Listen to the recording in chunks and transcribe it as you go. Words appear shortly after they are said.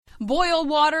Boil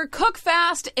water, cook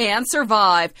fast, and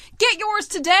survive. Get yours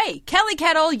today.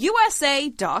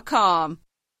 KellyKettleUSA.com.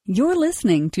 You're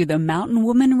listening to the Mountain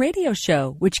Woman Radio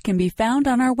Show, which can be found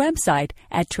on our website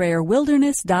at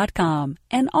TrayerWilderness.com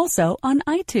and also on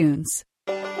iTunes.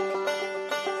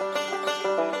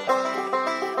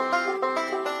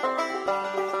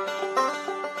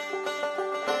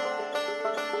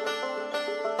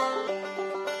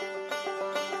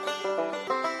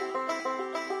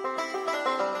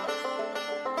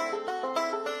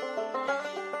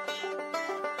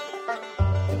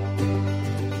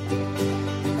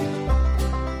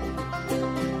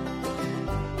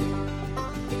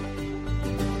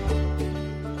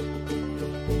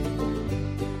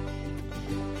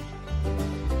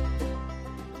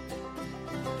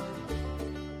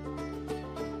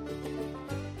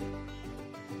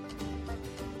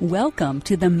 Welcome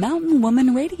to the Mountain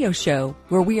Woman Radio Show,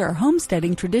 where we are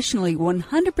homesteading traditionally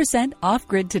 100%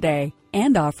 off-grid today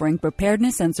and offering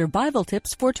preparedness and survival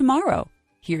tips for tomorrow.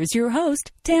 Here's your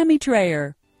host, Tammy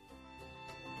Trayer.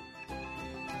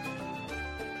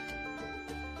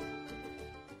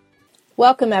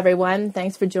 Welcome, everyone.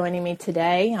 Thanks for joining me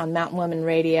today on Mountain Woman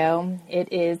Radio.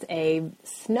 It is a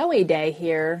snowy day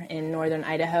here in northern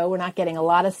Idaho. We're not getting a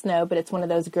lot of snow, but it's one of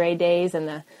those gray days, and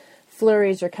the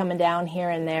flurries are coming down here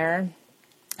and there.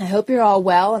 I hope you're all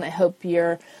well, and I hope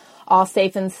you're all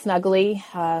safe and snuggly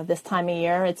this time of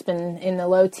year. It's been in the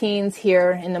low teens here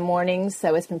in the mornings,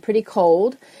 so it's been pretty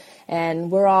cold,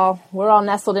 and we're all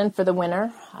nestled in for the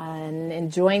winter and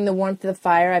enjoying the warmth of the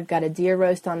fire. I've got a deer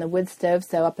roast on the wood stove,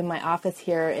 so up in my office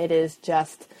here, it is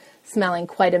just smelling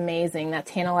quite amazing. That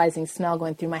tantalizing smell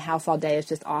going through my house all day is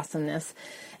just awesomeness.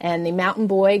 And the mountain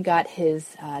boy got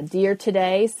his deer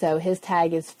today, so his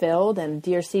tag is filled, and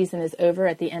deer season is over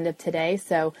at the end of today.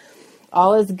 So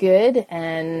all is good,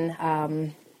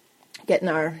 and getting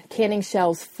our canning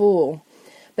shelves full.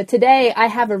 But today, I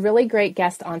have a really great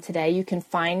guest on today. You can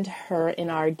find her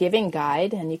in our giving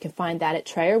guide, and you can find that at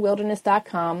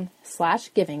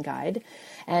TrayerWilderness.com/giving guide.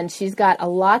 And she's got a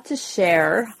lot to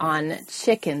share on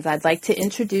chickens. I'd like to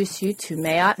introduce you to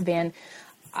Mayat Van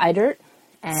Eidert,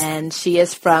 and she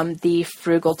is from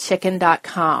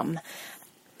thefrugalchicken.com.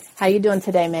 How you doing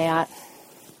today, Mayat?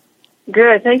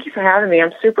 Good. Thank you for having me.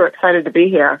 I'm super excited to be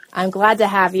here. I'm glad to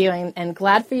have you, and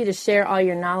glad for you to share all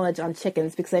your knowledge on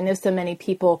chickens, because I know so many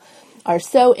people are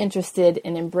so interested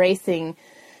in embracing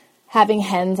having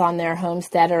hens on their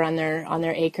homestead or on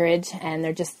their acreage, and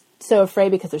they're just so afraid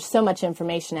because there's so much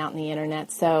information out in the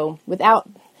internet. So without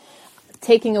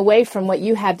taking away from what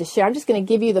you have to share, I'm just going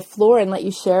to give you the floor and let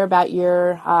you share about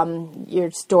your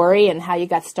story and how you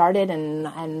got started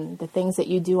and the things that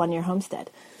you do on your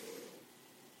homestead.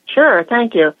 Sure,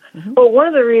 thank you. Mm-hmm. Well, one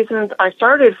of the reasons I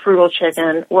started Frugal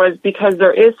Chicken was because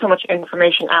there is so much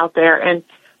information out there, and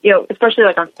especially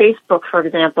like on Facebook, for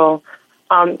example,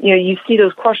 you see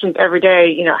those questions every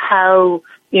day. How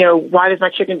why does my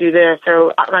chicken do this,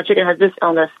 or my chicken has this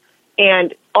illness.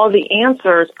 And all the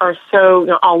answers are so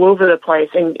all over the place,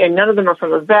 and none of them are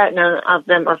from a vet, none of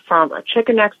them are from a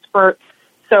chicken expert.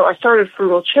 So I started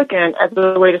Frugal Chicken as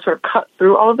a way to sort of cut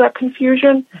through all of that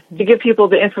confusion, to give people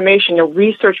the information,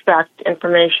 research-backed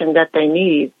information that they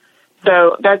need.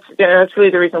 So that's really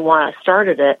the reason why I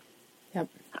started it. Yep.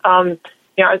 I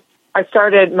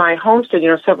started my homestead,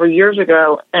 several years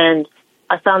ago, and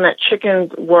I found that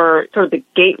chickens were sort of the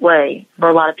gateway for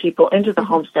a lot of people into the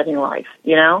homesteading life.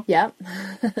 Yep.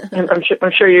 And I'm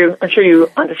sure you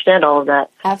understand all of that.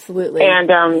 Absolutely.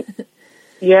 And and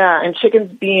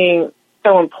chickens being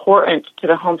so important to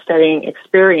the homesteading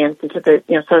experience and to the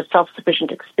sort of self-sufficient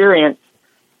experience,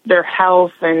 their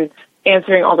health and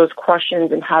answering all those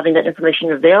questions and having that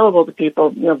information available to people,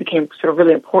 became sort of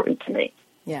really important to me.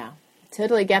 Yeah.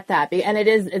 Totally get that. And it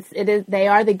is, they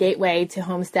are the gateway to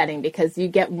homesteading, because you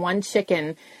get one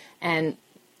chicken and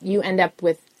you end up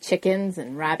with chickens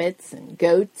and rabbits and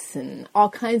goats and all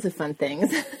kinds of fun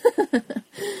things.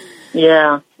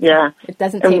 Yeah. It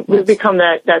doesn't take we've much. become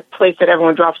that place that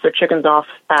everyone drops their chickens off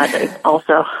at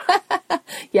also.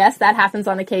 Yes, that happens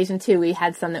on occasion too. We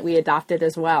had some that we adopted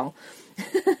as well.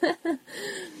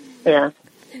 Yeah.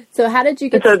 So how did you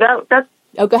get... So that's...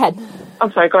 Oh, go ahead. I'm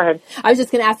sorry, go ahead. I was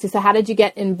just going to ask you, so how did you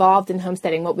get involved in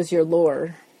homesteading? What was your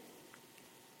lure?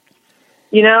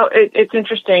 It's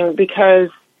interesting because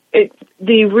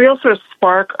the real sort of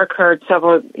spark occurred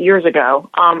several years ago.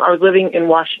 I was living in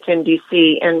Washington,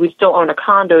 D.C., and we still own a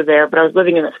condo there, but I was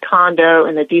living in this condo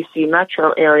in the D.C.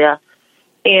 metro area.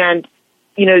 And,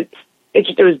 it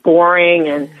was boring,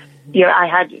 and, in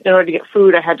order to get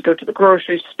food, I had to go to the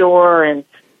grocery store. And,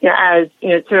 as,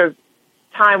 sort of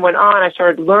time went on, I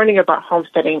started learning about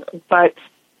homesteading, but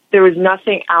there was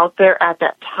nothing out there at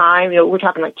that time. We're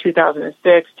talking like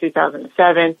 2006,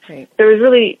 2007. Right. There was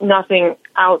really nothing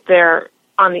out there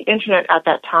on the internet at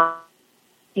that time.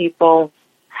 People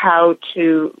how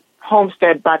to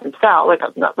homestead by themselves,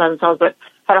 like not by themselves, but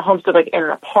how to homestead like in an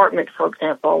apartment, for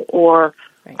example, or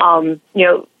Right.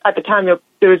 At the time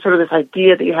there was sort of this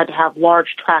idea that you had to have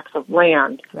large tracts of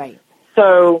land. Right.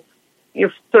 So you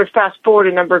sort of fast forward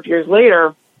a number of years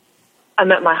later, I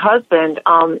met my husband.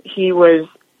 He was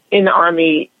in the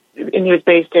Army, and he was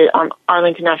based at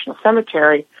Arlington National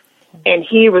Cemetery, and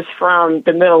he was from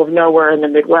the middle of nowhere in the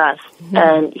Midwest,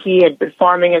 and he had been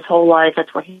farming his whole life.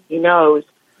 That's what he knows.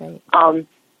 Right.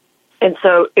 And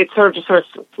so it sort of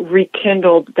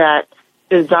rekindled that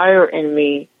desire in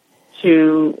me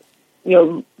to,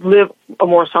 live a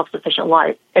more self-sufficient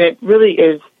life. And it really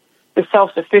is the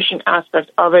self-sufficient aspect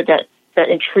of it that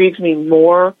intrigues me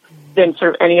more than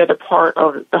sort of any other part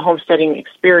of the homesteading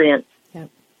experience. Yep.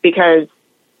 Because,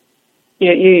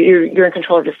 you're in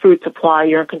control of your food supply,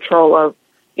 you're in control of,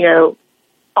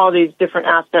 all these different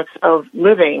aspects of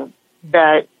living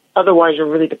that otherwise you're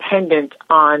really dependent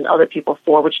on other people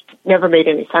for, which never made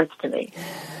any sense to me.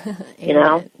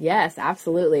 Yes,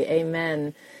 absolutely.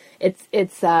 Amen. It's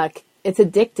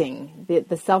addicting.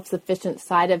 The self-sufficient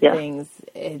side of things,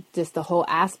 just the whole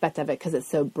aspect of it, because it's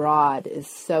so broad, is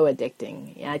so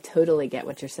addicting. Yeah, I totally get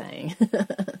what you're saying.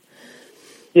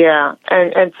 Yeah,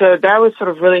 and so that was sort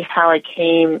of really how I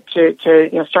came to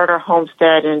start our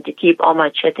homestead and to keep all my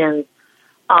chickens.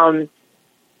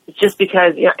 Just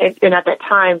because, and at that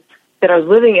time that I was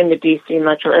living in the D.C.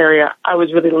 metro area, I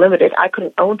was really limited. I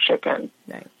couldn't own chickens.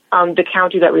 Right. The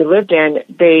county that we lived in,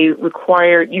 they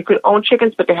required, you could own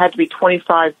chickens, but they had to be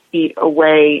 25 feet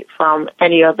away from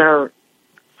any other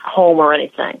home or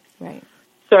anything. Right.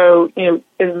 So,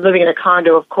 living in a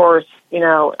condo, of course, I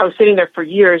was sitting there for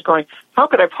years going, how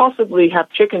could I possibly have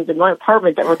chickens in my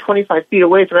apartment that were 25 feet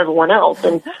away from everyone else?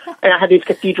 And I had these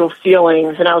cathedral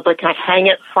ceilings, and I was like, can I hang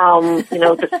it from,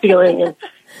 the ceiling?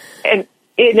 And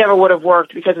it never would have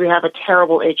worked because we have a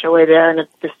terrible HOA there, and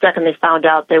the second they found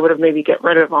out, they would have maybe get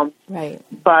rid of them. Right.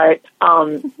 But,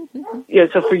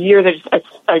 so for years,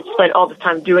 I spent all this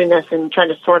time doing this and trying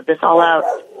to sort this all out.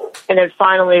 And then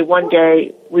finally, one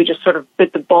day, we just sort of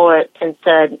bit the bullet and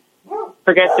said,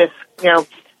 forget this.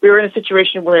 We were in a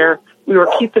situation where we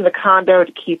were keeping the condo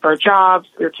to keep our jobs.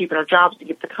 We were keeping our jobs to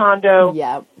keep the condo.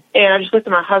 Yeah. And I just looked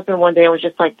at my husband one day and was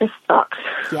just like, this sucks.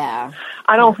 Yeah.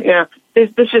 I don't, this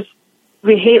just,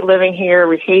 we hate living here.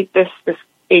 We hate this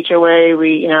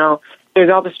HOA. There's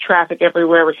all this traffic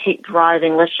everywhere. We hate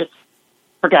driving. Let's just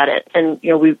forget it. And,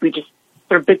 we just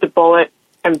sort of bit the bullet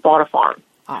and bought a farm.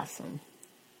 Awesome.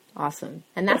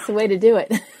 And that's the way to do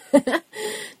it.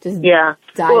 Just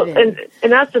dive in.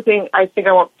 And that's the thing I think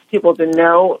I want people to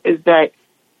know is that,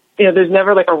 there's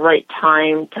never like a right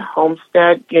time to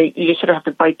homestead. You just sort of have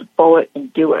to bite the bullet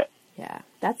and do it. Yeah,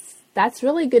 that's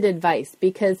really good advice,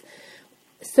 because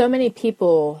so many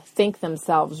people think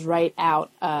themselves right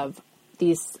out of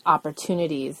these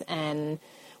opportunities and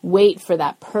wait for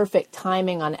that perfect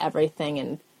timing on everything,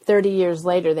 and 30 years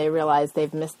later, they realize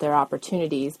they've missed their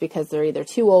opportunities because they're either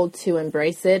too old to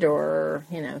embrace it or,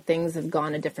 things have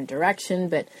gone a different direction.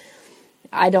 But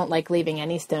I don't like leaving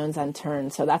any stones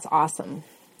unturned. So that's awesome.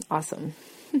 Awesome.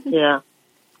 Yeah.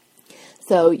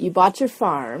 So you bought your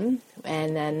farm,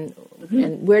 and then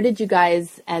and where did you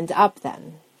guys end up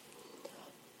then?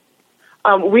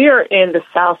 We are in the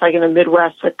South, like in the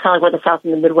Midwest, kind of like where the South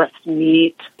and the Midwest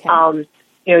meet. Okay.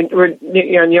 We're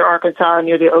near Arkansas,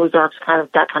 near the Ozarks, kind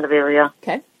of that kind of area.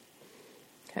 Okay.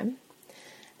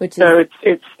 So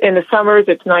it's in the summers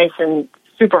it's nice and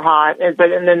super hot, and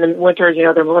then the winters they're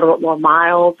a little bit more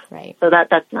mild. Right. So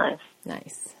that's nice.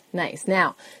 Nice.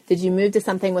 Now, did you move to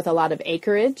something with a lot of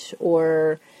acreage,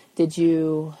 or did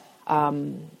you?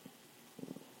 And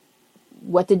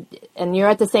you're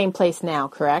at the same place now,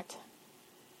 correct?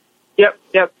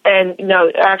 Yep. And no,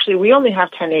 actually, we only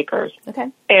have 10 acres. Okay.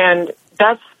 And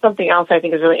that's something else I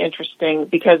think is really interesting,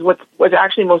 because what's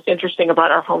actually most interesting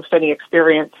about our homesteading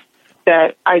experience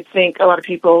that I think a lot of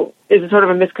people is sort of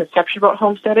a misconception about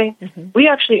homesteading. Mm-hmm. We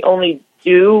actually only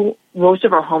do most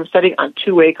of our homesteading on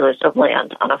 2 acres of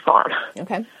land on a farm.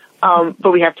 Okay.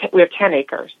 But we have 10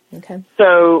 acres. Okay.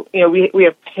 So, we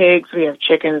have pigs, we have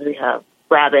chickens, we have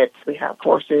rabbits, we have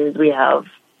horses, we have,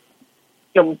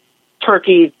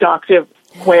 turkeys, ducks, we have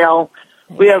quail.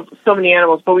 Nice. We have so many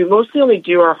animals, but we mostly only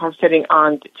do our homesteading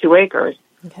on 2 acres.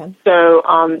 Okay. So,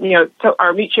 so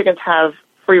our meat chickens have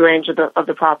free range of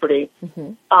the property.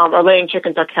 Mm-hmm. Our laying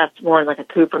chickens are kept more in like a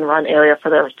coop and run area for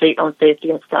their own safety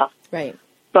and stuff. Right.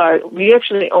 but we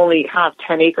actually only have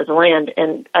 10 acres of land,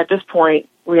 and at this point,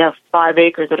 we have 5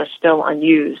 acres that are still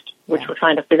unused, which we're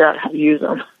trying to figure out how to use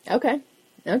them. Okay.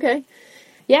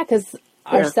 Yeah, because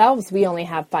ourselves, we only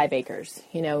have 5 acres.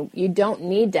 You know, you don't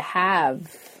need to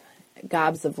have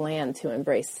gobs of land to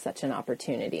embrace such an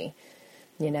opportunity.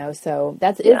 You know, so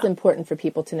that is important for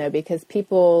people to know, because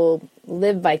people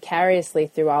live vicariously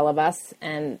through all of us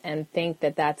and think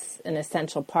that that's an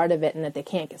essential part of it and that they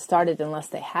can't get started unless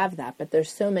they have that. But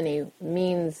there's so many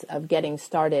means of getting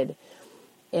started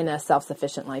in a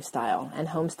self-sufficient lifestyle and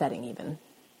homesteading even.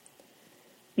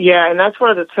 Yeah, and that's one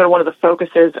of the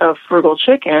focuses of Frugal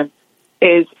Chicken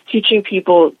is teaching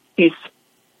people these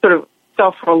sort of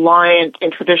self-reliant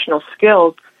and traditional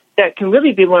skills that can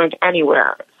really be learned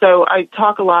anywhere. So I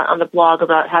talk a lot on the blog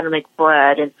about how to make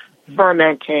bread and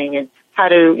fermenting and how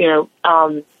to,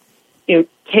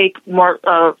 take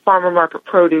farmer market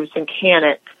produce and can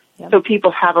it. Yep. So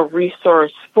people have a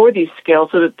resource for these skills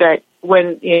so that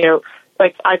when,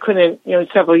 like I couldn't,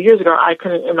 several years ago, I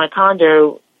couldn't, in my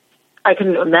condo, I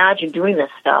couldn't imagine doing this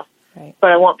stuff. Right.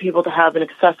 But I want people to have an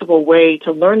accessible way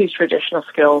to learn these traditional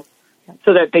skills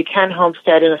so that they can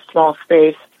homestead in a small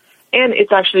space. And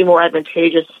it's actually more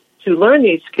advantageous to learn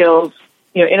these skills,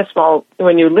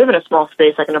 when you live in a small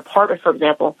space, like an apartment, for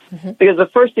example, because the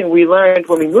first thing we learned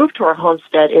when we moved to our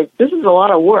homestead is this is a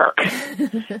lot of work.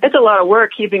 It's a lot of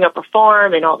work keeping up a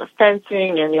farm and all the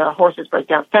fencing, and, horses break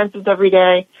down fences every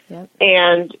day. Yep.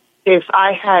 And if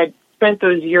I had spent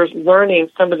those years learning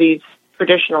some of these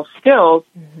traditional skills,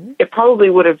 it probably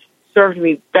would have served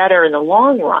me better in the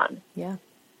long run. Yeah.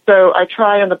 So I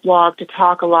try on the blog to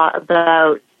talk a lot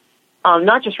about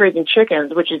not just raising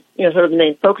chickens, which is sort of the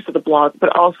main focus of the blog, but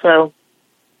also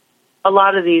a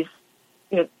lot of these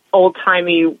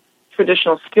old-timey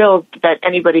traditional skills that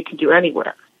anybody can do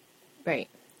anywhere. Right.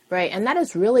 And that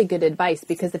is really good advice,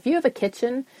 because if you have a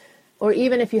kitchen, or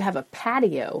even if you have a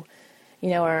patio,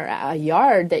 or a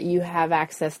yard that you have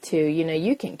access to,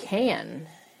 you can can.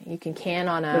 You can can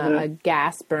on a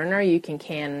gas burner. You can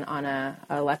can on a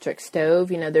electric stove.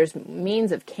 There's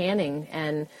means of canning,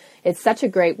 and it's such a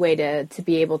great way to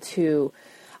be able to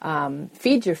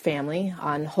feed your family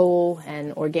on whole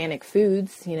and organic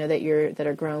foods, that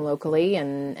are grown locally,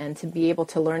 and to be able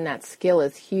to learn that skill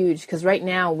is huge. Because right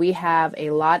now we have a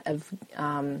lot of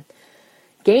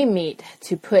game meat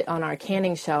to put on our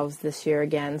canning shelves this year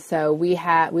again. So we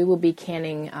will be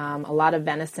canning a lot of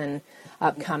venison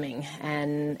upcoming,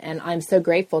 and I'm so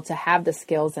grateful to have the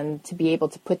skills and to be able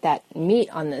to put that meat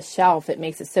on the shelf. It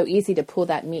makes it so easy to pull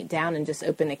that meat down and just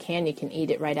open the can. You can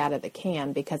eat it right out of the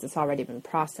can because it's already been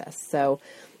processed. So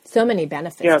many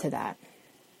benefits to that.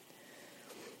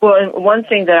 Well, and one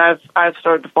thing that I've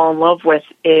started to fall in love with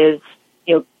is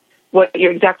what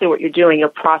you're doing. You're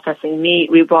processing meat.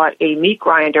 We bought a meat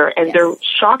grinder, and they're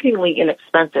shockingly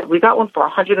inexpensive. We got one for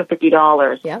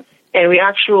 $150. Yep. And we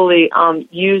actually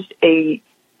used a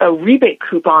rebate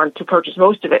coupon to purchase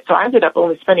most of it. So I ended up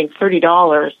only spending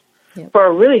 $30 for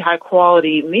a really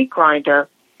high-quality meat grinder.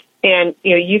 And,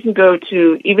 you can go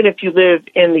to, even if you live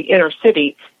in the inner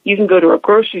city, you can go to a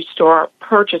grocery store,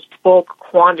 purchase bulk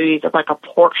quantities of like a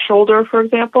pork shoulder, for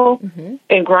example,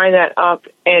 and grind that up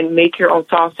and make your own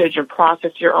sausage and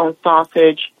process your own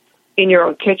sausage in your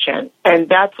own kitchen. And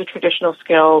that's a traditional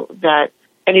skill that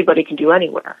anybody can do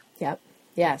anywhere. Yep.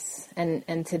 Yes,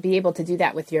 and to be able to do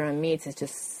that with your own meats is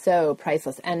just so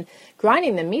priceless. And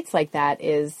grinding the meats like that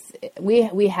is,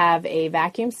 we have a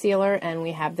vacuum sealer and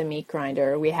we have the meat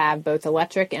grinder. We have both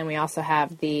electric and we also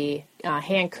have the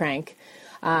hand crank.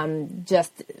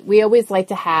 We always like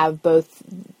to have both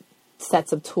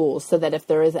sets of tools so that if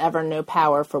there is ever no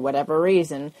power for whatever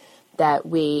reason, that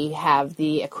we have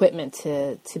the equipment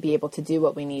to be able to do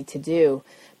what we need to do.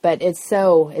 But it's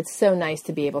so nice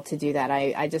to be able to do that.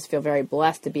 I just feel very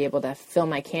blessed to be able to fill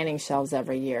my canning shelves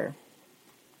every year.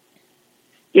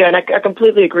 Yeah, and I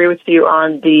completely agree with you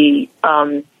on the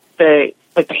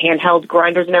handheld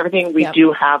grinders and everything. We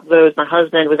do have those. My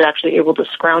husband was actually able to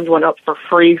scrounge one up for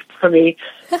free for me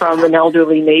from an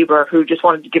elderly neighbor who just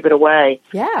wanted to give it away.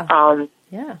 Yeah.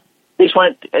 They just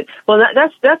wanted. Well,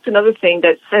 that's another thing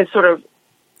that's sort of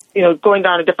going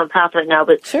down a different path right now.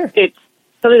 But sure. It's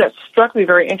something that struck me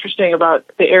very interesting about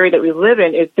the area that we live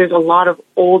in is there's a lot of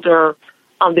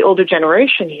the older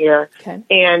generation here,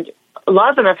 and a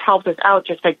lot of them have helped us out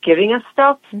just by giving us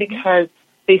stuff because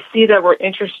they see that we're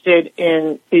interested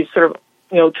in these sort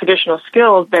of traditional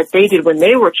skills that they did when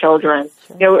they were children.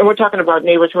 Sure. And we're talking about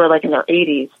neighbors who are like in their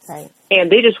 80s, right?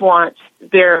 And they just want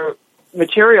their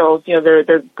materials,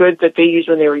 their goods that they used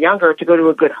when they were younger to go to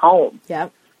a good home.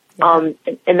 Yep. And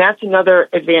that's another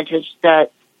advantage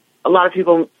that a lot of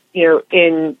people,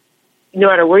 in no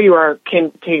matter where you are,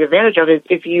 can take advantage of is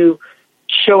if you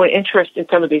show an interest in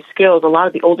some of these skills, a lot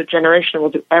of the older generation will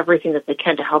do everything that they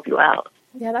can to help you out.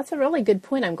 Yeah, that's a really good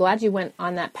point. I'm glad you went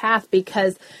on that path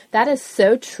because that is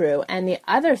so true. And the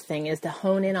other thing is to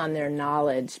hone in on their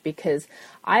knowledge because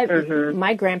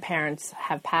my grandparents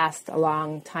have passed a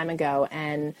long time ago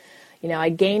and, you know, I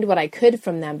gained what I could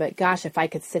from them, but gosh, if I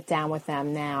could sit down with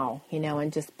them now, you know,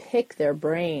 and just pick their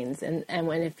brains. And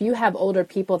if you have older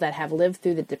people that have lived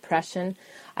through the Depression,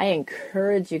 I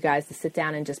encourage you guys to sit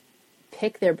down and just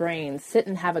pick their brains, sit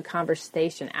and have a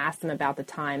conversation, ask them about the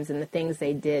times and the things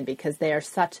they did because they are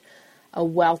such a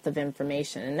wealth of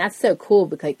information. And that's so cool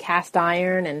because cast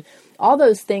iron and all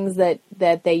those things that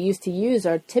they used to use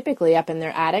are typically up in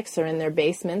their attics or in their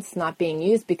basements not being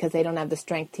used because they don't have the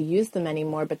strength to use them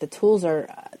anymore. But the tools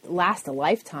last a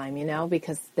lifetime, you know,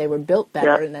 because they were built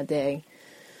better in that day.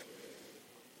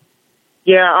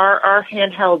 Yeah, our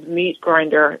handheld meat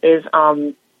grinder is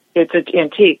it's an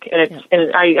antique, and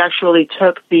I actually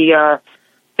took the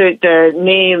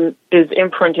name is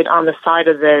imprinted on the side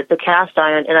of the cast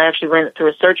iron, and I actually ran it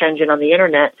through a search engine on the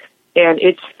internet, and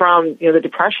it's from the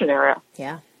Depression era.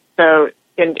 Yeah. So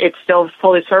and it's still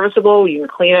fully serviceable. You can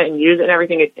clean it and use it and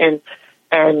everything,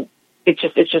 and it's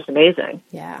just amazing.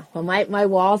 Yeah. Well, my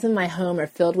walls in my home are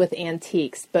filled with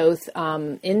antiques, both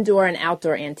indoor and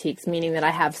outdoor antiques, meaning that I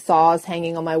have saws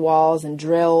hanging on my walls and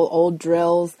old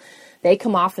drills. They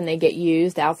come off and they get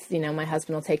used. My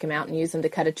husband will take them out and use them to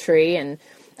cut a tree. And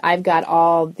I've got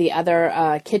all the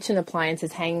other kitchen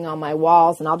appliances hanging on my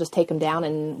walls, and I'll just take them down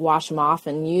and wash them off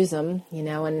and use them,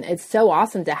 and it's so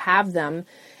awesome to have them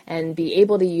and be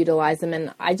able to utilize them.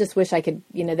 And I just wish I could,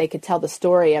 they could tell the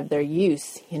story of their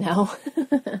use,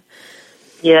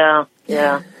 Yeah.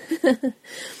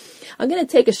 I'm going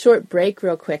to take a short break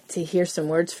real quick to hear some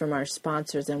words from our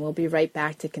sponsors, and we'll be right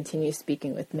back to continue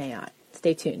speaking with Mayot.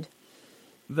 Stay tuned.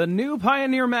 The New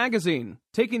Pioneer Magazine,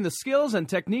 taking the skills and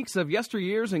techniques of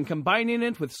yesteryears and combining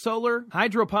it with solar,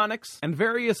 hydroponics, and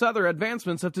various other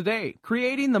advancements of today,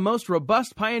 creating the most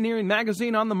robust pioneering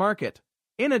magazine on the market.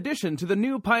 In addition to the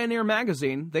New Pioneer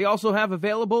Magazine, they also have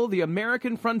available the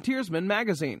American Frontiersman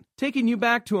Magazine, taking you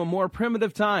back to a more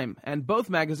primitive time, and both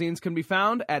magazines can be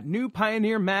found at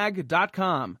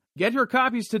newpioneermag.com. Get your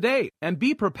copies today and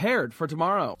be prepared for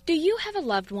tomorrow. Do you have a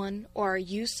loved one, or are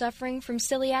you suffering from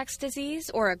celiac disease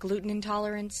or a gluten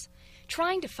intolerance?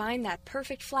 Trying to find that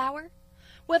perfect flour?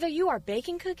 Whether you are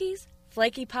baking cookies,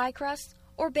 flaky pie crusts,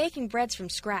 or baking breads from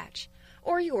scratch,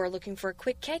 or you are looking for a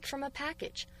quick cake from a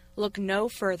package, look no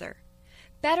further.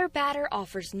 Better Batter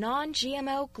offers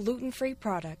non-GMO gluten-free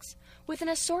products with an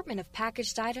assortment of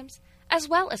packaged items, as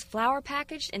well as flour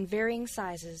packaged in varying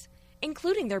sizes,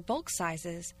 including their bulk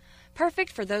sizes,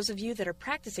 perfect for those of you that are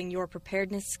practicing your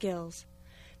preparedness skills.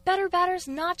 Better Batter's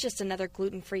not just another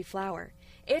gluten-free flour.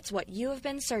 It's what you have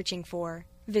been searching for.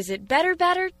 Visit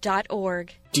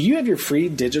betterbatter.org. Do you have your free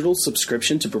digital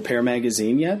subscription to Prepare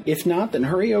Magazine yet? If not, then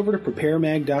hurry over to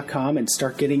preparemag.com and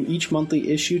start getting each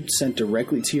monthly issue sent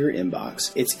directly to your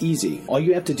inbox. It's easy. All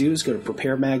you have to do is go to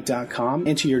preparemag.com,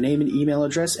 enter your name and email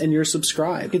address, and you're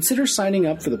subscribed. Consider signing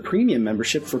up for the premium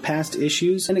membership for past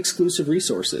issues and exclusive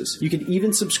resources. You can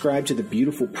even subscribe to the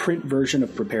beautiful print version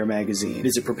of Prepare Magazine.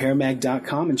 Visit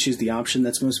preparemag.com and choose the option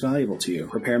that's most valuable to you.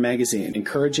 Prepare Magazine,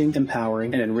 encouraging,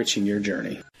 empowering, and enriching your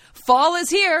journey. Fall is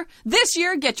here. This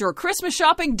year, get your Christmas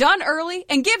shopping done early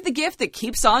and give the gift that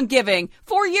keeps on giving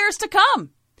for years to come.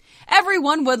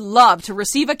 Everyone would love to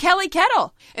receive a Kelly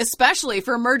Kettle, especially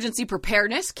for emergency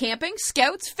preparedness, camping,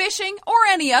 scouts, fishing, or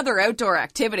any other outdoor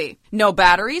activity. No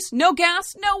batteries, no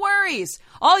gas, no worries.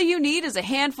 All you need is a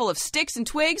handful of sticks and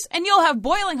twigs, and you'll have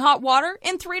boiling hot water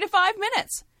in 3 to 5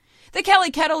 minutes. The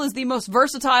Kelly Kettle is the most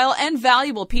versatile and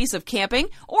valuable piece of camping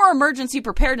or emergency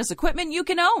preparedness equipment you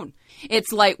can own.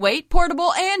 It's lightweight,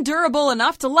 portable, and durable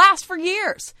enough to last for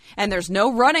years. And there's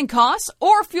no running costs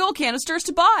or fuel canisters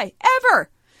to buy, ever.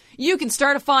 You can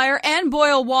start a fire and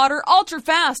boil water ultra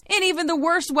fast in even the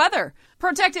worst weather,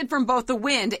 protected from both the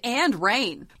wind and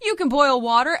rain. You can boil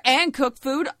water and cook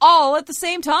food all at the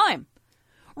same time.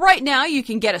 Right now, you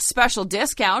can get a special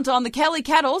discount on the Kelly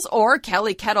Kettles or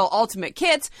Kelly Kettle Ultimate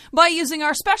Kits by using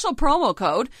our special promo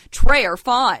code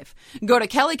TRAYER5. Go to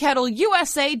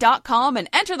KellyKettleUSA.com and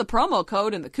enter the promo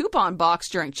code in the coupon box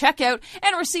during checkout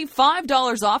and receive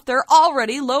 $5 off their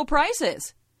already low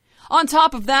prices. On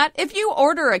top of that, if you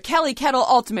order a Kelly Kettle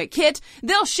Ultimate Kit,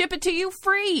 they'll ship it to you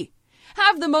free.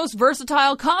 Have the most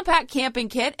versatile compact camping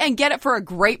kit and get it for a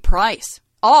great price.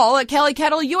 All at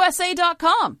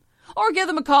KellyKettleUSA.com. or give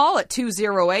them a call at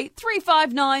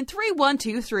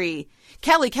 208-359-3123.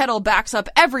 Kelly Kettle backs up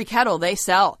every kettle they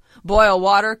sell. Boil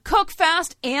water, cook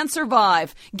fast, and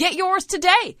survive. Get yours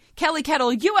today.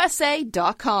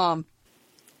 KellyKettleUSA.com.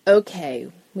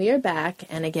 Okay, we are back,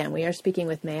 and again, we are speaking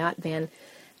with Mayat Van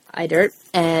Eidert,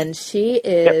 and she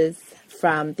is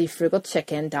from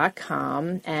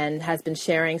thefrugalchicken.com and has been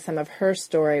sharing some of her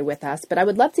story with us. But I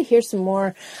would love to hear some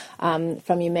more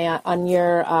from you, Mayat, on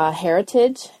your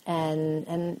heritage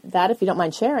and that, if you don't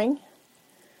mind sharing.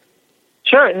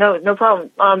 Sure, no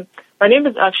problem. My name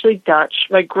is actually Dutch.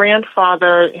 My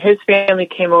grandfather, his family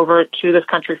came over to this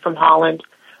country from Holland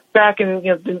back in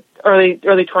the early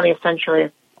 20th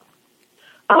century.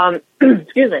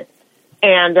 Excuse me.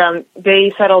 And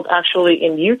they settled actually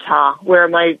in Utah, where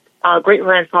my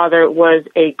great-grandfather was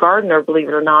a gardener, believe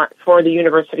it or not, for the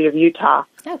University of Utah.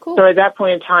 Oh, cool. So at that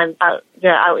point in time, out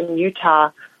in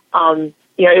Utah,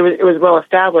 it was well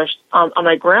established. On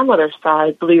my grandmother's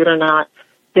side, believe it or not,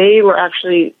 they were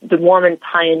actually the Mormon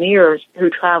pioneers who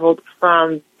traveled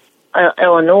from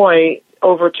Illinois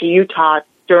over to Utah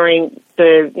during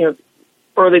the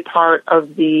early part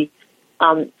of the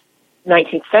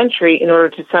 19th century in order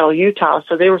to settle Utah.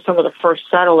 So they were some of the first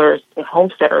settlers and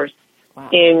homesteaders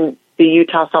in the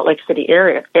Utah Salt Lake City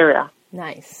area.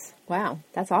 Nice. Wow,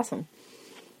 that's awesome.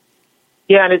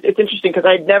 Yeah, and it's interesting because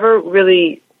I'd never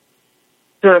really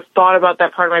sort of thought about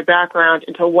that part of my background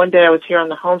until one day I was here on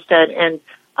the homestead and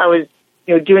I was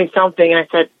doing something and I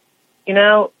said,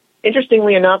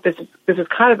 interestingly enough, this is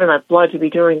kind of in my blood to be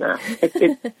doing that.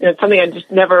 It's something I just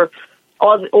never.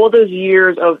 All those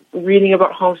years of reading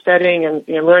about homesteading and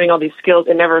learning all these skills,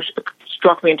 it never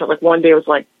struck me until one day it was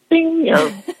like, ding,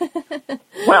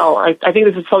 Well, I think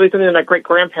this is probably something that my great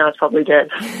grandparents probably did.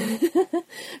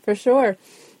 For sure,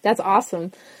 that's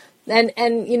awesome. And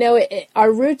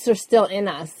our roots are still in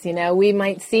us. We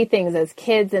might see things as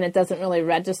kids and it doesn't really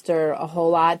register a whole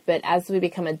lot, but as we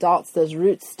become adults, those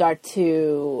roots start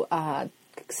to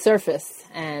surface.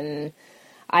 And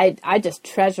I just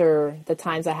treasure the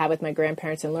times I had with my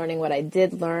grandparents and learning what I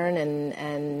did learn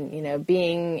and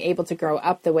being able to grow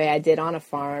up the way I did on a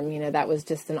farm. That was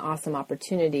just an awesome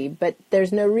opportunity. But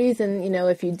there's no reason,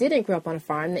 if you didn't grow up on a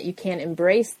farm, that you can't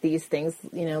embrace these things,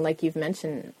 like you've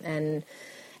mentioned, and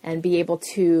be able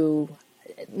to,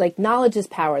 knowledge is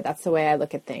power. That's the way I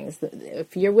look at things.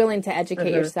 If you're willing to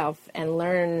educate yourself and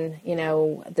learn,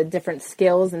 the different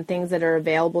skills and things that are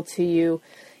available to you,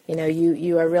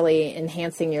 you are really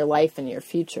enhancing your life and your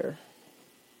future.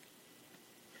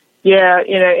 Yeah,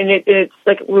 and it's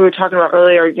like we were talking about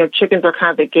earlier, chickens are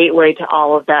kind of the gateway to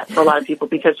all of that for a lot of people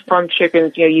because from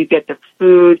chickens, you get the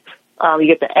food, you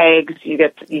get the eggs, you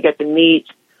get the meat,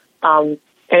 and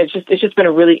it's just been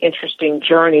a really interesting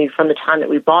journey from the time that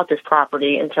we bought this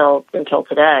property until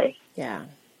today. Yeah,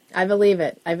 I believe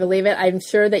it. I'm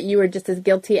sure that you were just as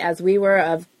guilty as we were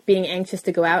of being anxious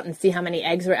to go out and see how many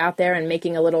eggs were out there and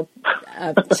making a little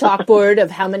chalkboard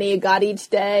of how many you got each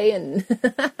day. And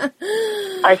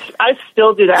I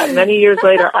still do that. Many years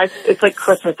later, it's like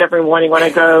Christmas every morning when I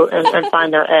go and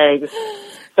find their eggs.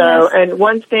 So, yes. And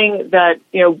one thing that,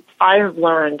 I have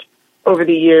learned over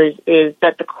the years is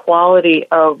that the quality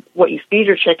of what you feed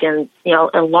your chickens,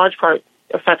 in large part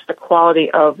affects the quality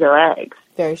of their eggs.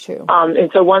 Very true. And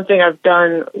so one thing I've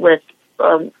done with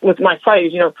my site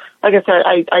is, like I said,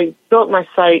 I built my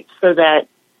site so that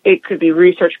it could be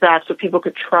research backed so people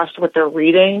could trust what they're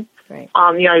reading. Right.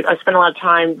 I spent a lot of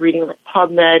time reading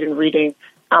PubMed and reading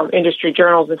industry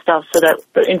journals and stuff so that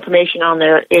the information on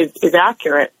there is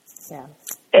accurate. Yeah.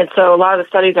 And so a lot of the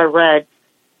studies I read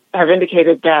have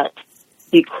indicated that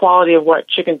the quality of what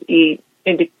chickens eat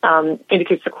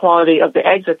indicates the quality of the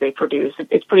eggs that they produce.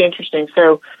 It's pretty interesting.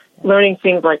 So learning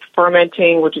things like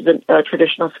fermenting, which is a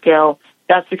traditional skill,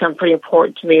 that's become pretty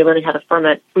important to me, learning how to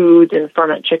ferment foods and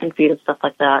ferment chicken feed and stuff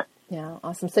like that. Yeah,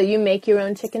 awesome. So you make your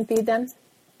own chicken feed then?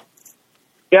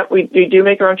 Yep, we do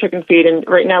make our own chicken feed, and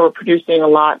right now we're producing a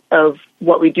lot of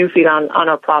what we do feed on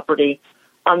our property.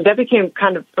 That became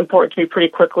kind of important to me pretty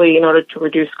quickly in order to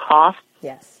reduce costs.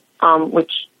 Yes.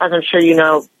 Which, as I'm sure you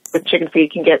know, with chicken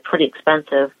feed can get pretty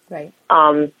expensive. Right.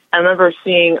 I remember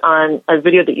seeing on a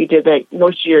video that you did that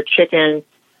most of your chicken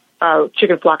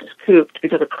flock is cooped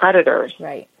because of predators.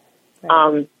 Right.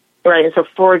 Right. And so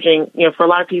foraging, for a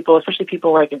lot of people, especially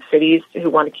people like in cities who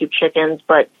want to keep chickens,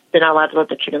 but they're not allowed to let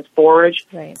the chickens forage,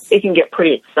 right, it can get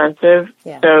pretty expensive.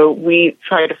 Yeah. So we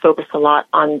try to focus a lot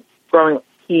on growing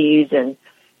peas and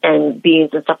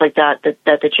beans and stuff like that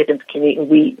the chickens can eat. And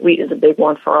wheat is a big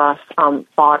one for us,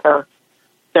 fodder.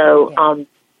 So, yeah.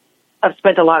 I've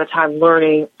spent a lot of time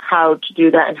learning how to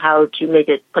do that and how to make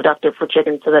it productive for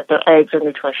chickens so that their eggs are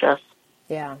nutritious.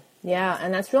 Yeah, Yeah,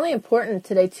 and that's really important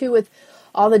today, too, with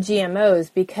all the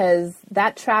GMOs, because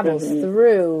that travels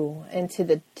through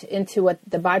into what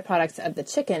the byproducts of the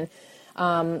chicken.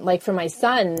 Like for my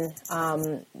son,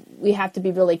 we have to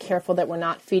be really careful that we're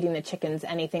not feeding the chickens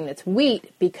anything that's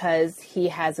wheat, because he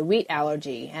has a wheat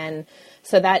allergy. And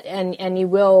so that, and you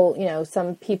will,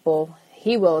 some people,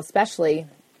 he will especially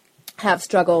have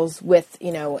struggles with,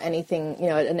 anything,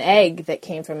 an egg that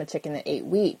came from a chicken that ate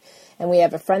wheat. And we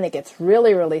have a friend that gets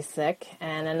really, really sick,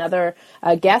 and another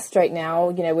guest right now,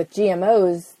 with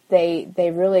GMOs, they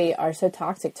really are so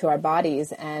toxic to our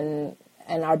bodies, and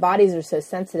our bodies are so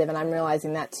sensitive, and I'm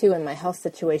realizing that too in my health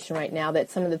situation right now, that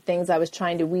some of the things I was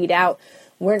trying to weed out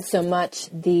weren't so much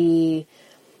the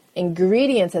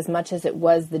ingredients as much as it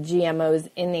was the GMOs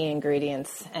in the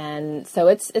ingredients. And so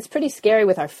it's pretty scary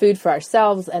with our food for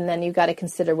ourselves, and then you've got to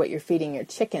consider what you're feeding your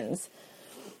chickens.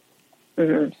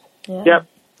 Mm-hmm. Yeah. Yep.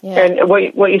 Yeah. And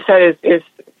what you said is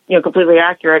completely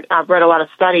accurate. I've read a lot of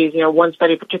studies. One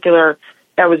study in particular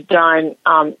that was done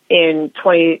in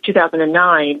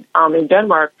 2009 in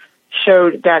Denmark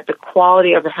showed that the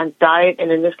quality of the hen's diet,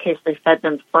 and in this case they fed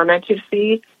them fermented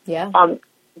feed,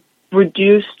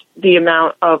 reduced the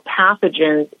amount of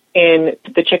pathogens in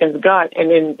the chicken's gut,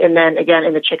 and then again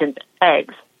in the chicken's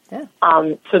eggs. Yeah.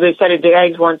 So they studied the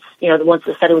eggs once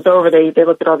the study was over. They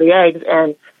looked at all the eggs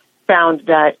and found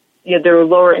that there were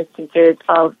lower instances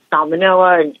of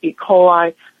salmonella and E.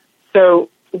 coli. So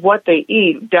what they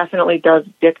eat definitely does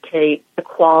dictate the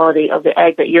quality of the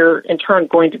egg that you're in turn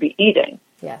going to be eating.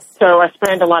 Yes. So I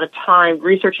spend a lot of time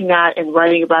researching that and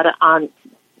writing about it on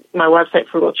my website,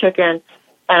 Frugal Chicken,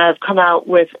 and I've come out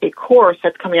with a course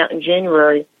that's coming out in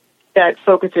January that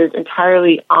focuses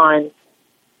entirely on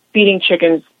feeding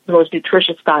chickens the most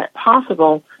nutritious diet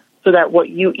possible so that what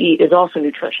you eat is also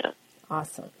nutritious.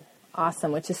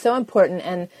 Awesome, which is so important.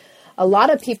 And a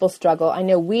lot of people struggle, I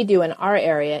know we do in our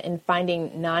area, in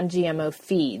finding non-GMO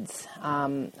feeds.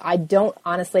 I don't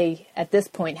honestly, at this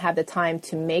point, have the time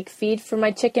to make feed for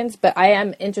my chickens, but I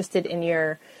am interested in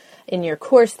your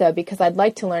course, though, because I'd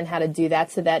like to learn how to do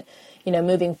that so that,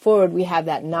 moving forward, we have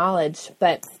that knowledge.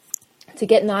 But to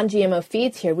get non-GMO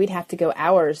feeds here, we'd have to go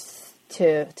hours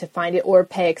to find it, or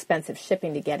pay expensive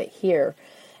shipping to get it here.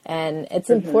 And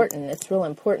it's important. It's real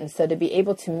important. So to be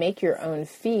able to make your own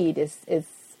feed is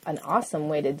an awesome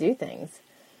way to do things.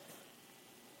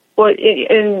 Well,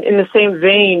 in the same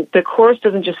vein, the course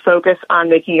doesn't just focus on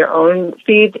making your own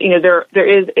feeds. There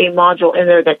is a module in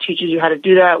there that teaches you how to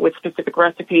do that with specific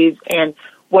recipes and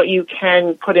what you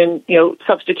can put in,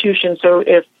 substitution. So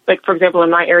if, like, for example, in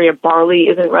my area, barley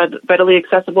isn't readily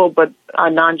accessible, but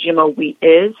non-GMO wheat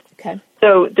is. Okay.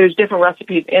 So there's different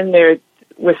recipes in there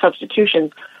with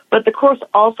substitutions. But the course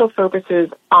also focuses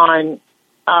on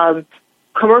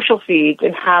commercial feeds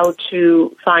and how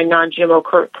to find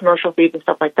non-GMO commercial feeds and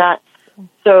stuff like that.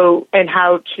 So, and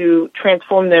how to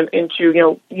transform them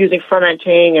into, using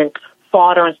fermenting and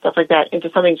fodder and stuff like that into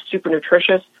something super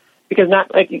nutritious. Because not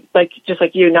just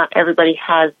like you, not everybody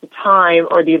has the time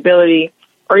or the ability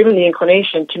or even the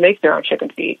inclination to make their own chicken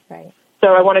feed. Right.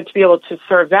 So I wanted to be able to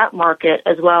serve that market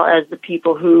as well as the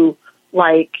people who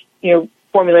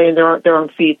formulating their own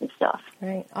feeds and stuff.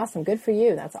 Right. Awesome. Good for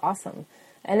you. That's awesome.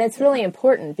 And it's really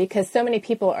important because so many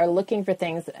people are looking for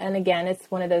things. And again,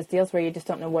 it's one of those deals where you just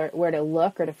don't know where to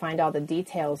look or to find all the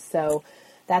details. So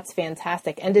that's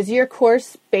fantastic. And does your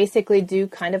course basically do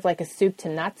kind of like a soup to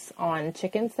nuts on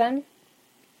chickens then?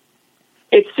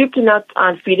 It's soup to nuts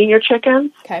on feeding your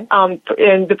chickens. Okay.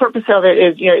 And the purpose of it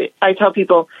is, I tell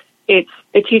people it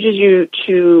teaches you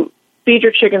to feed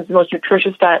your chickens the most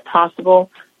nutritious diet possible,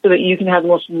 so that you can have the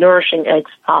most nourishing eggs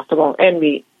possible and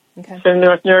meat. Okay. So the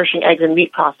most nourishing eggs and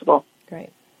meat possible. Great.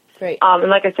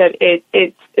 And like I said,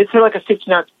 it's sort of like a soup to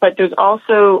nuts, but there's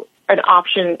also an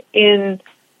option in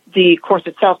the course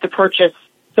itself to purchase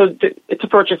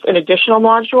an additional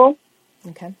module.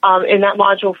 Okay. And that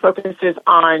module focuses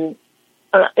on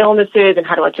illnesses and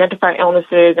how to identify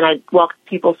illnesses, and I walk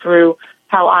people through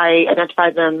how I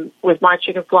identify them with my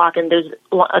chicken flock, and there's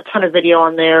a ton of video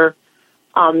on there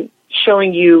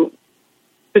showing you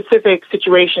specific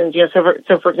situations.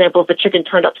 So for example, if a chicken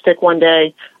turned up sick one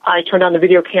day, I turned on the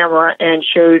video camera and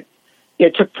showed,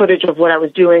 took footage of what I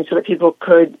was doing so that people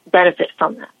could benefit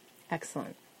from that.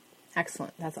 Excellent.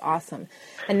 That's awesome.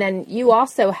 And then you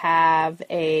also have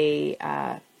a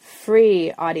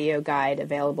free audio guide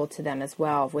available to them as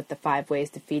well with the 5 ways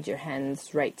to feed your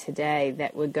hens right today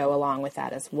that would go along with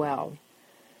that as well.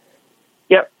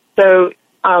 Yep. So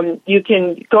you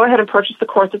can go ahead and purchase the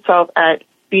course itself at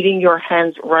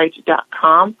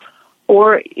feedingyourhensright.com,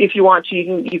 or if you want to,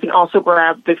 you can also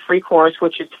grab the free course,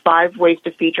 which is 5 ways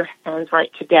to feed your hens right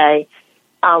today.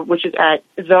 which is at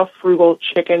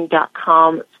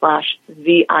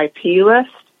thefrugalchicken.com/VIP list.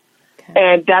 Okay.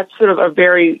 And that's sort of a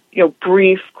very,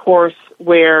 brief course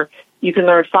where you can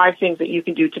learn 5 things that you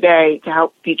can do today to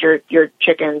help feed your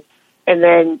chickens. And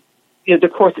then, the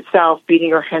course itself, Feeding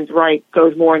Your Hens Right,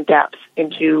 goes more in depth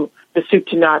into the soup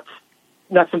to nuts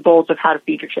and bolts of how to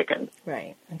feed your chickens.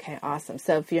 Right. Okay. Awesome.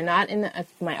 So if you're not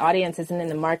if my audience isn't in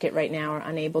the market right now or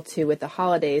unable to, with the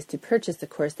holidays, to purchase the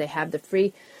course, they have the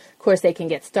free course they can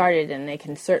get started, and they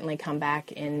can certainly come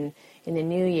back in the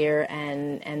new year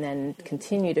and then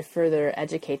continue to further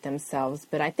educate themselves.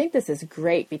 But I think this is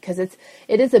great because it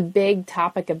is a big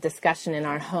topic of discussion in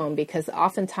our home, because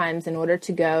oftentimes in order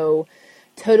to go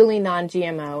totally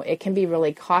non-GMO, it can be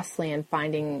really costly in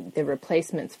finding the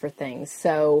replacements for things.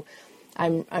 So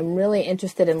I'm really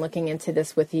interested in looking into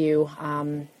this with you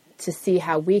to see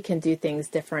how we can do things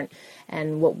different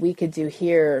and what we could do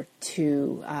here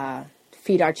to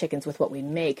feed our chickens with what we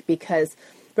make. Because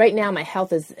right now my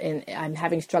health I'm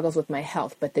having struggles with my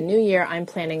health, but the new year I'm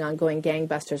planning on going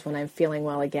gangbusters when I'm feeling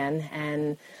well again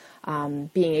and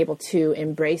being able to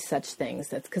embrace such things.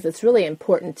 That's because it's really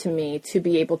important to me to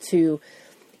be able to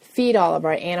feed all of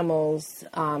our animals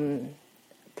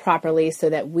properly so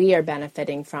that we are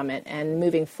benefiting from it. And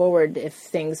moving forward, if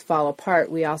things fall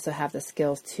apart, we also have the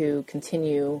skills to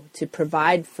continue to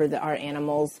provide for our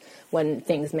animals when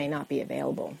things may not be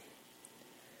available.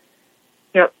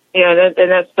 Yep. Yeah,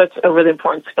 and that's a really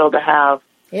important skill to have.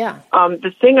 Yeah.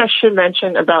 The thing I should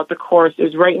mention about the course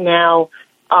is right now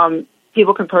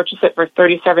people can purchase it for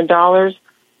 $37,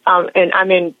 and I'm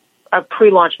in a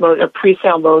pre-launch mode, a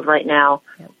pre-sale mode right now.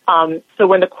 Yep. So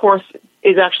when the course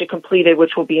is actually completed,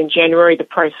 which will be in January, the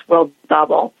price will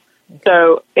double. Okay.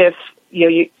 So if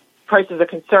price is a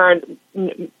concern,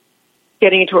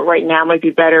 getting into it right now might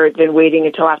be better than waiting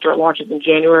until after it launches in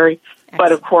January. Excellent.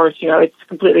 But of course, it's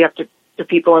completely up to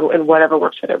people and whatever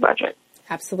works for their budget.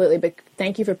 Absolutely. But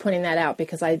thank you for pointing that out,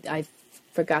 because I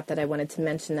forgot that I wanted to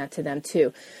mention that to them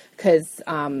too. Because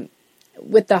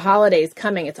with the holidays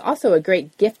coming, it's also a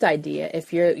great gift idea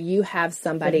if you have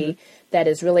somebody that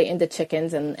is really into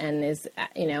chickens and is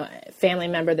a family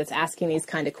member that's asking these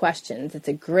kind of questions. It's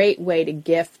a great way to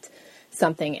gift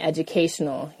something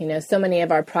educational. So many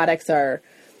of our products are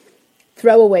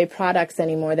throwaway products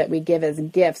anymore that we give as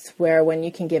gifts, where when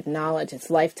you can give knowledge, it's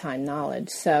lifetime knowledge.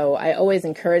 So I always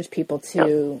encourage people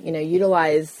to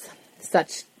utilize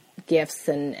such gifts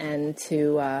and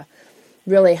to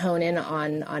really hone in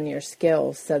on your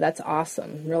skills. So that's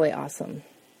awesome, really awesome.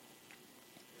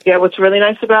 Yeah, what's really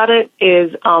nice about it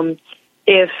is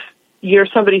if you're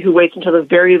somebody who waits until the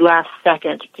very last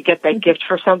second to get that gift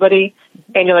for somebody,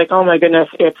 and you're like, oh my goodness,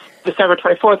 it's December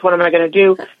 24th, what am I going to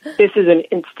do? This is an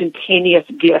instantaneous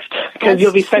gift, because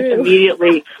you'll be sent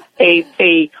immediately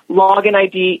a login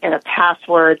ID and a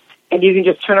password, and you can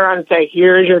just turn around and say,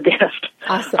 here's your gift.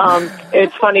 Awesome.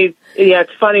 It's funny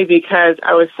because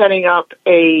I was setting up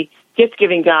a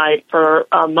gift-giving guide for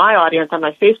my audience on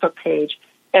my Facebook page,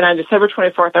 and on December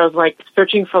 24th, I was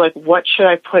searching for what should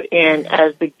I put in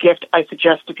as the gift I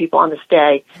suggest to people on this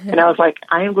day. And I was like,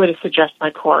 I am going to suggest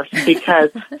my course, because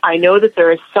I know that there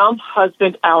is some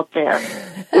husband out there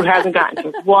who hasn't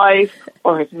gotten his wife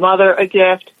or his mother a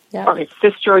gift or his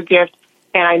sister a gift.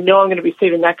 And I know I'm going to be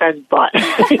saving that guy's butt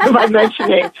by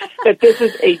mentioning that this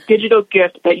is a digital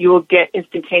gift that you will get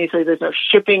instantaneously. There's no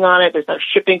shipping on it. There's no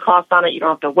shipping cost on it. You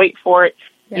don't have to wait for it.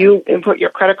 Yeah. You input your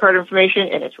credit card information,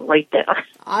 and it's right there.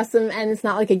 Awesome. And it's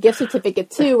not like a gift certificate,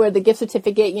 too, where the gift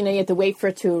certificate, you have to wait for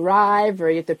it to arrive, or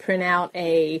you have to print out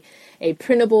a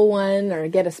printable one or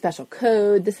get a special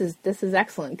code. This is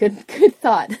excellent. Good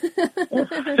thought.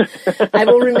 I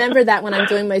will remember that when I'm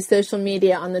doing my social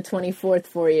media on the 24th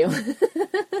for you.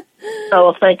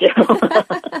 Oh, well, thank you.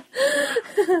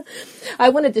 I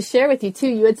wanted to share with you, too,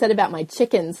 you had said about my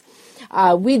chickens.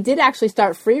 We did actually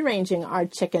start free-ranging our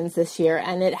chickens this year,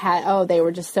 and they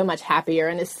were just so much happier.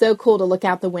 And it's so cool to look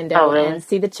out the window and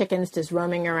see the chickens just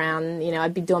roaming around.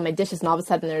 I'd be doing my dishes, and all of a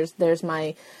sudden there's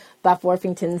my Buff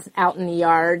Orpingtons out in the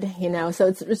yard, so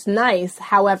it's nice.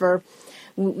 However,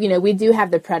 we do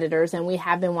have the predators, and we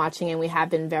have been watching, and we have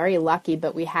been very lucky,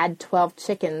 but we had 12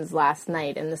 chickens last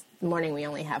night, and this morning we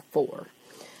only have 4.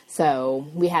 So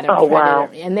we had a predator,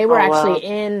 and they were actually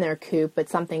in their coop, but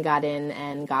something got in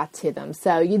and got to them.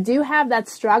 So you do have that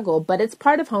struggle, but it's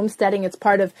part of homesteading. It's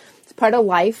part of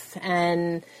life,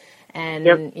 and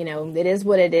it is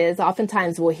what it is.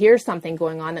 Oftentimes we'll hear something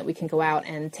going on that we can go out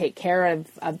and take care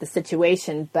of the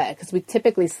situation, but because we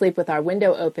typically sleep with our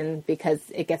window open because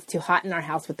it gets too hot in our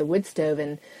house with the wood stove,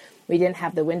 and we didn't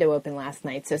have the window open last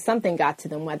night. So something got to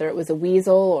them, whether it was a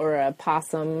weasel or a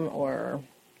possum or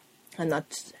and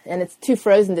it's too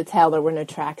frozen to tell. There were no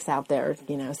tracks out there,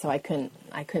 so I couldn't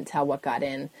tell what got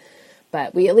in.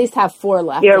 But we at least have 4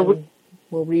 left. Yeah,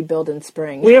 we'll rebuild in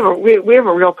spring. We have a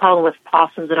real problem with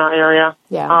possums in our area.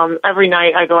 Yeah. Every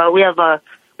night I go out. We have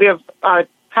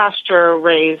pasture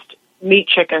raised meat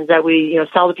chickens that we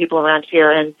sell to people around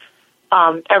here, and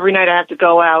every night I have to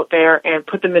go out there and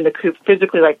put them in the coop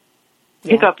physically, like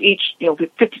pick up each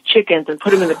 50 chickens and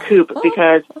put them in the coop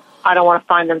because I don't want to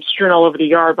find them strewn all over the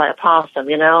yard by a possum,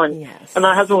 And Yes. and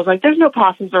my husband was like, "There's no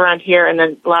possums around here." And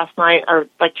then last night, or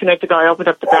like 2 nights ago, I opened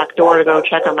up the back door to go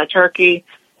check on my turkey,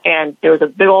 and there was a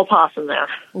big old possum there.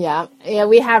 Yeah.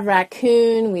 We have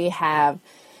raccoon. We have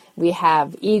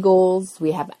eagles.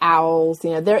 We have owls.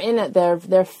 They're in it.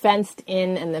 They're fenced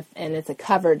in, and it's a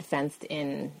covered, fenced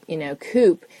in,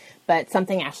 coop. But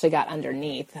something actually got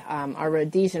underneath. Our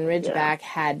Rhodesian Ridgeback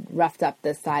had roughed up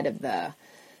the side of the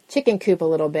chicken coop a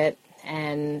little bit,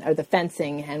 or the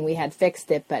fencing, and we had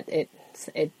fixed it, but it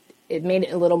made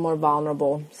it a little more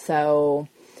vulnerable. So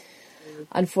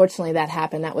unfortunately that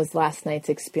happened. That was last night's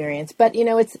experience. But,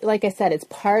 it's like I said, it's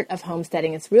part of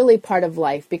homesteading. It's really part of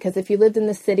life, because if you lived in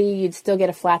the city, you'd still get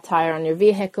a flat tire on your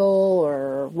vehicle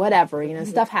or whatever,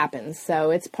 stuff happens. So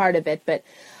it's part of it. But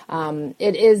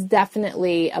it is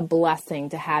definitely a blessing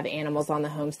to have animals on the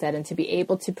homestead and to be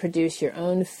able to produce your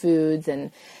own foods.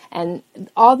 And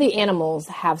all the animals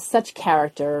have such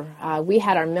character. We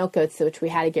had our milk goats, which we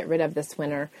had to get rid of this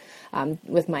winter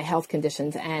with my health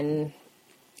conditions, and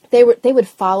they would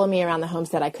follow me around the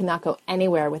homestead. I could not go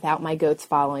anywhere without my goats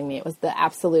following me. It was the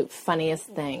absolute funniest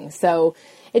thing. So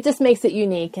it just makes it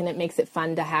unique, and it makes it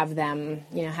fun to have them,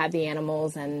 have the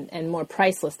animals, and more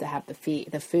priceless to have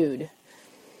the food.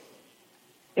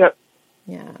 Yep.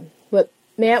 Yeah. But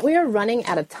Matt, we are running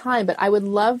out of time, but I would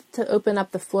love to open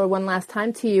up the floor one last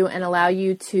time to you and allow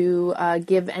you to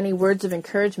give any words of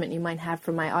encouragement you might have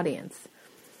for my audience.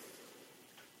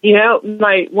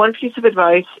 My one piece of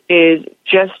advice is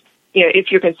just,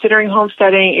 if you're considering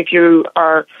homesteading, if you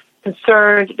are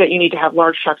concerned that you need to have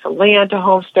large tracts of land to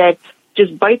homestead,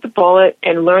 just bite the bullet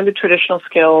and learn the traditional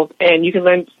skills. And you can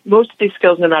learn most of these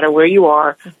skills no matter where you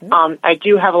are. Mm-hmm. I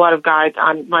do have a lot of guides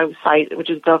on my site, which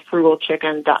is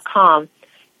thefrugalchicken.com.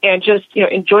 And just,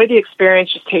 enjoy the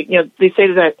experience. Just take, they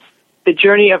say that the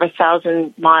journey of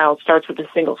 1,000 miles starts with a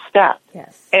single step.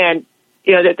 Yes. And,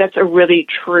 that's a really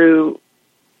true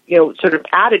sort of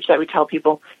adage that we tell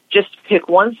people. Just pick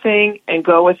one thing and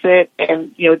go with it,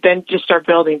 and, then just start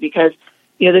building, because,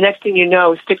 the next thing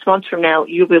 6 months from now,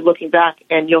 you'll be looking back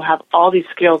and you'll have all these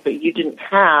skills that you didn't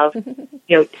have,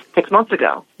 6 months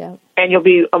ago. Yeah. And you'll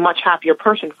be a much happier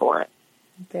person for it.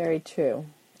 Very true.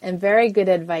 And very good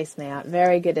advice, Matt.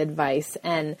 Very good advice.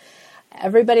 And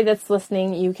everybody that's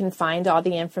listening, you can find all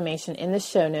the information in the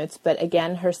show notes. But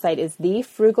again, her site is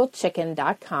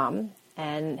thefrugalchicken.com.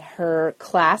 And her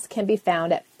class can be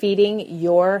found at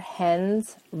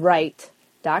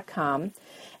feedingyourhensright.com.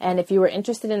 And if you were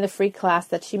interested in the free class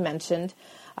that she mentioned,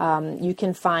 you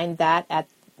can find that at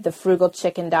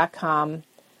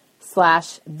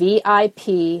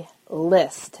thefrugalchicken.com/VIP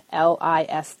list,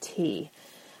 LIST.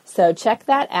 So check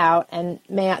that out. And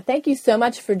Matt, thank you so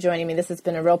much for joining me. This has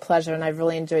been a real pleasure, and I've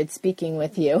really enjoyed speaking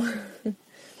with you.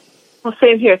 Well,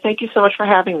 same here. Thank you so much for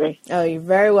having me. Oh, you're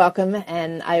very welcome,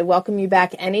 and I welcome you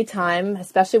back anytime,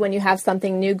 especially when you have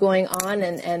something new going on,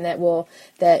 and that will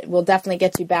definitely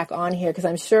get you back on here, because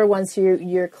I'm sure once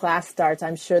your class starts,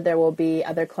 I'm sure there will be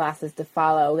other classes to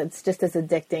follow. It's just as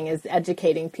addicting as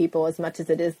educating people as much as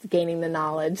it is gaining the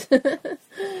knowledge.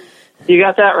 You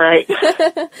got that right.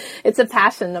 It's a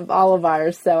passion of all of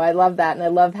ours, so I love that, and I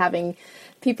love having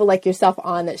people like yourself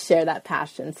on that share that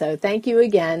passion. So thank you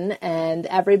again. And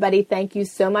everybody, thank you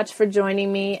so much for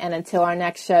joining me. And until our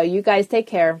next show, you guys take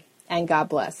care and God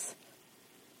bless.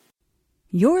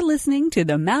 You're listening to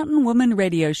the Mountain Woman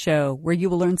Radio Show, where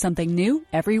you will learn something new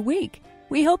every week.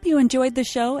 We hope you enjoyed the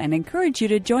show and encourage you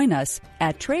to join us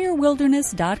at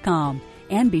TrayerWilderness.com.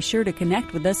 And be sure to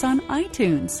connect with us on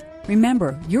iTunes.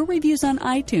 Remember, your reviews on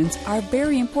iTunes are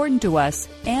very important to us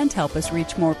and help us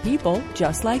reach more people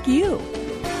just like you.